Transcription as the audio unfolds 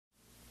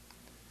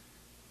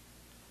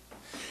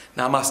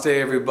Namaste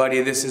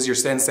everybody, this is your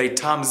sensei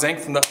Tom Zenk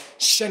from the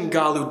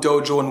Shengalu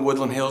dojo in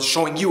Woodland Hills,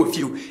 showing you a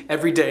few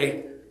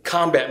everyday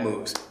combat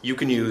moves you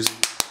can use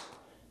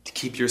to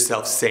keep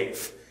yourself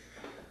safe.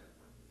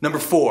 Number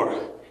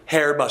 4,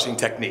 hair brushing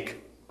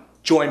technique.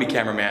 Join me,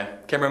 cameraman.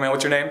 Cameraman,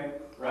 what's your name?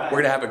 Right.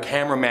 We're gonna have a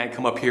cameraman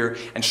come up here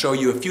and show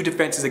you a few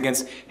defenses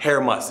against hair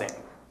mussing.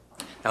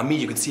 Now me,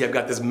 you can see I've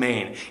got this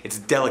mane. It's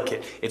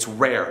delicate, it's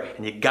rare,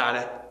 and you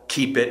gotta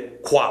keep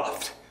it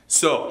coiffed.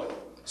 So,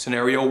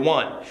 scenario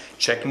 1,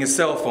 checking a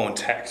cell phone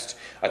text.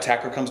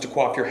 Attacker comes to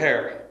coif your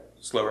hair.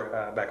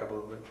 Slower, back up a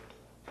little bit.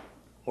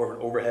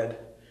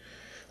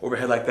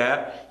 Overhead like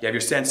that. You have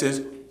your senses,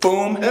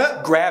 boom,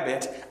 grab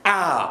it,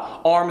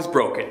 arm's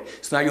broken.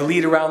 So now you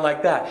lead around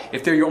like that.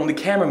 If they're your only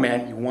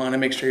cameraman, you wanna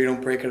make sure you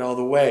don't break it all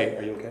the way.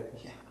 Are you okay?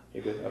 Yeah.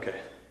 You good? Okay.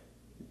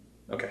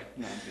 Okay.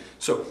 No, I'm good.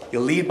 So you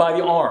lead by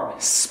the arm,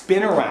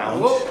 spin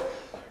around,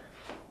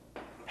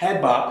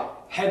 head bop.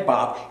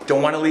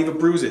 Don't want to leave the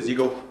bruises. You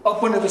go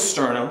up under the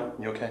sternum.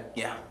 You okay?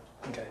 Yeah.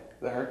 Okay.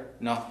 Does that hurt?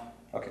 No.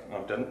 Okay. No,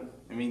 it doesn't.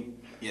 I mean,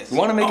 yes. You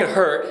want to make it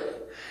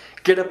hurt.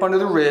 Get up under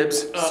the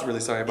ribs. Really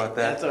sorry about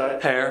that. That's all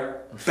right.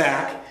 Hair,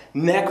 back,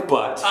 neck,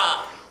 butt.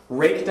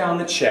 Rake down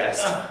the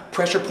chest.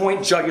 Pressure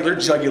point,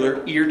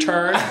 jugular, ear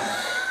turn.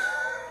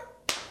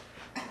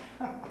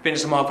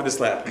 Finish them off with a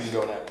slap. You can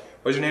go now.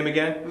 What's your name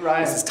again?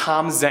 Ryan. This is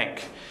Tom Zenk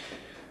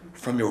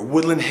from your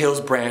Woodland Hills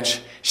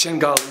branch,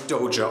 Shengalu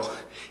dojo,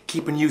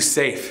 keeping you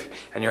safe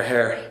and your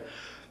hair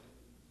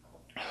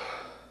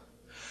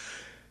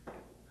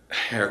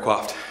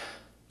coiffed.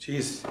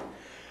 Jeez.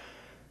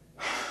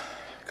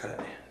 Cut it.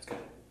 That's good.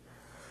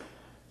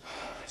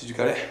 Did you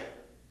cut it?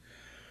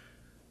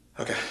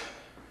 Okay.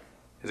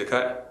 Is it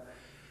cut?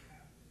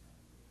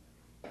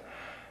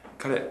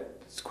 Cut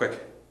it. It's quick.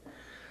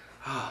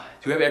 Do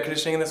we have air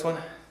conditioning in this one?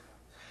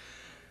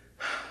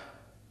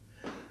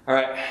 All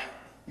right.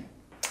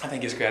 I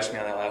think you scratched me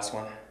on that last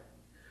one.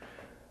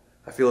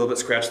 I feel a little bit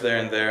scratched there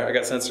and there. I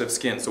got sensitive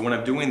skin, so when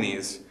I'm doing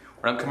these,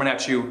 when I'm coming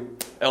at you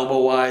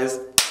elbow-wise,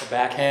 the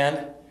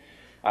backhand,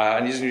 I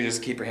need you to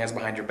just keep your hands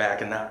behind your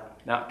back and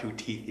not too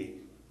teethy.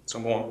 So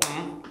I'm going,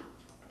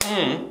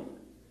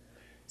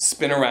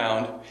 spin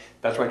around.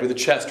 That's where I do the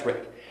chest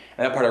rake.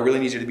 And that part I really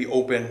need you to be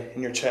open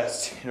in your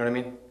chest. You know what I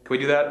mean? Can we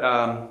do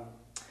that?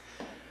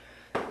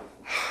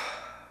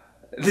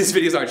 These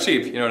videos aren't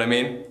cheap, you know what I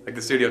mean? Like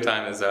the studio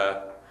time is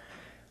a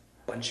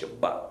bunch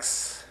of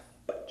bucks.